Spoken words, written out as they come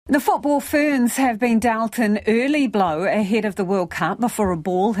The football Ferns have been dealt an early blow ahead of the World Cup before a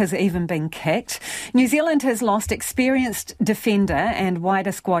ball has even been kicked. New Zealand has lost experienced defender and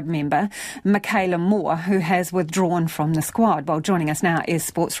wider squad member Michaela Moore, who has withdrawn from the squad. Well, joining us now is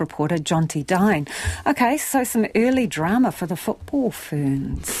sports reporter Jonty Dine. OK, so some early drama for the football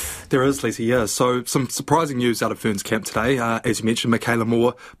Ferns. There is, Lisa, yeah. So some surprising news out of Ferns camp today. As you mentioned, Michaela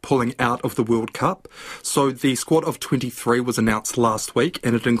Moore pulling out of the World Cup. So the squad of 23 was announced last week,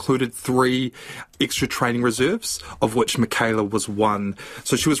 and it included 3 extra training reserves, of which Michaela was one.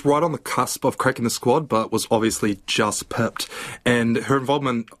 So she was right on the cusp of cracking the squad, but was obviously just pipped. And her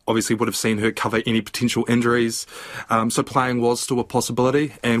involvement obviously would have seen her cover any potential injuries. So playing was still a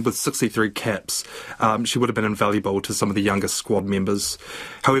possibility. And with 63 caps, she would have been invaluable to some of the younger squad members.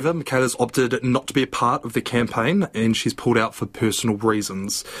 However, Michaela's opted not to be a part of the campaign, and she's pulled out for personal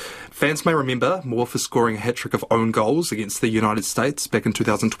reasons. Fans may remember Moore for scoring a hat-trick of own goals against the United States back in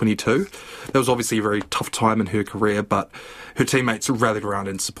 2022. That was obviously a very tough time in her career, but her teammates rallied around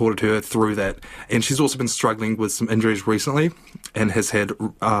and supported her through that. And she's also been struggling with some injuries recently and has had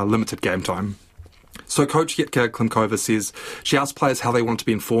limited game time. So coach Jitka Klimkova says she asked players how they want to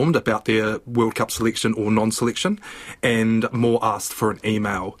be informed about their World Cup selection or non-selection, and Moore asked for an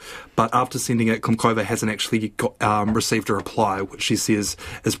email. But after sending it, Klimkova hasn't actually received a reply, which she says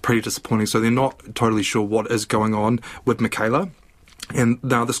is pretty disappointing. So they're not totally sure what is going on with Michaela. And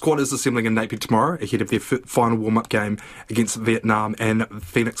now the squad is assembling in Napier tomorrow ahead of their final warm-up game against Vietnam, and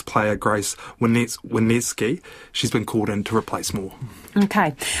Phoenix player Grace Wineski, she's been called in to replace Moore.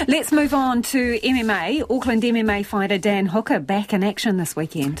 OK, let's move on to MMA. Auckland MMA fighter Dan Hooker back in action this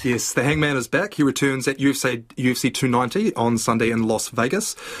weekend. Yes, the Hangman is back. He returns at UFC 290 on Sunday in Las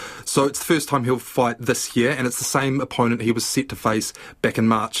Vegas. So it's the first time he'll fight this year, and it's the same opponent he was set to face back in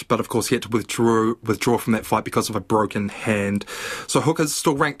March. But of course he had to withdraw from that fight because of a broken hand. So Hooker's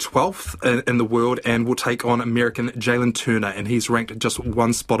still ranked 12th in the world and will take on American Jalen Turner, and he's ranked just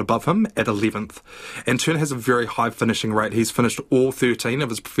one spot above him at 11th. And Turner has a very high finishing rate. He's finished all 13 of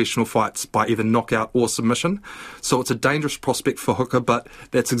his professional fights by either knockout or submission. So it's a dangerous prospect for Hooker, but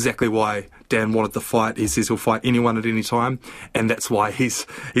that's exactly why Dan wanted the fight. He says he'll fight anyone at any time, and that's why he's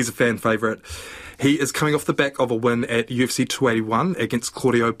a fan favourite. He is coming off the back of a win at UFC 281 against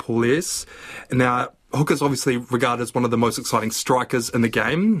Claudio Puelles. Now, Hooker's obviously regarded as one of the most exciting strikers in the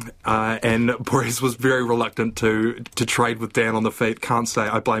game, and Puelles was very reluctant to trade with Dan on the feet. Can't say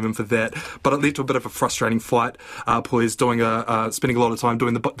I blame him for that, but it led to a bit of a frustrating fight. Puelles spending a lot of time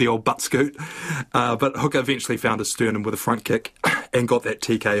doing the old butt scoot, but Hooker eventually found his sternum with a front kick and got that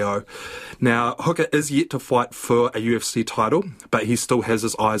TKO. Now, Hooker is yet to fight for a UFC title, but he still has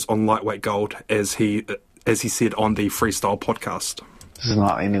his eyes on lightweight gold, as he said on the Freestyle podcast. This is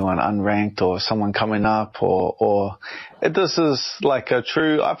not anyone unranked or someone coming up this is like I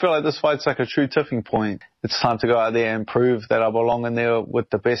feel like this fight's like a true tipping point. It's time to go out there and prove that I belong in there with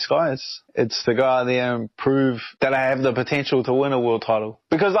the best guys. It's to go out there and prove that I have the potential to win a world title.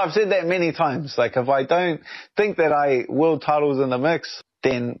 Because I've said that many times. Like, if I don't think that world title's in the mix,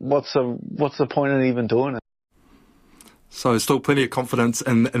 then what's the point in even doing it? So still plenty of confidence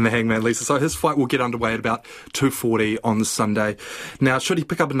in the Hangman, Lisa. So his fight will get underway at about 2:40 on Sunday. Now, should he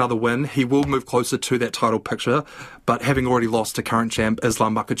pick up another win, he will move closer to that title picture. But having already lost to current champ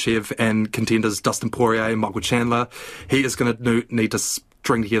Islam Makhachev and contenders Dustin Poirier and Michael Chandler, he is going to need to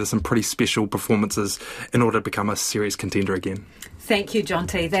string together some pretty special performances in order to become a serious contender again. Thank you,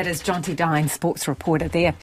 Jonty. That is Jonty Dine, sports reporter there.